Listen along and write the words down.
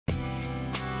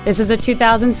This is a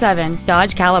 2007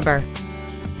 Dodge Caliber.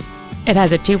 It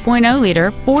has a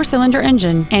 2.0-liter four-cylinder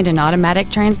engine and an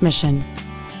automatic transmission.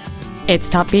 Its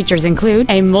top features include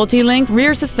a multi-link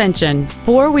rear suspension,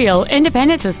 four-wheel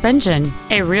independent suspension,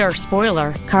 a rear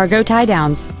spoiler, cargo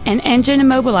tie-downs, an engine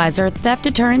immobilizer theft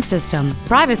deterrent system,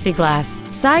 privacy glass,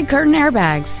 side curtain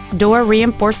airbags, door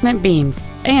reinforcement beams,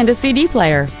 and a CD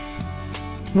player.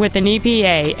 With an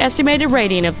EPA estimated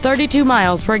rating of 32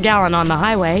 miles per gallon on the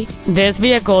highway, this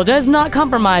vehicle does not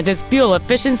compromise its fuel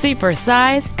efficiency for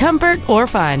size, comfort, or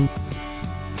fun.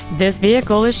 This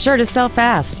vehicle is sure to sell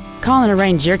fast. Call and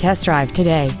arrange your test drive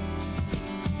today.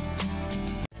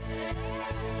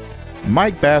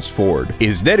 MikeBassFord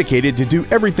is dedicated to do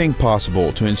everything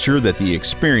possible to ensure that the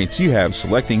experience you have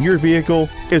selecting your vehicle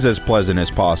is as pleasant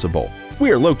as possible. We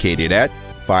are located at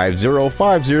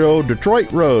 5050 Detroit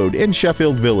Road in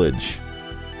Sheffield Village.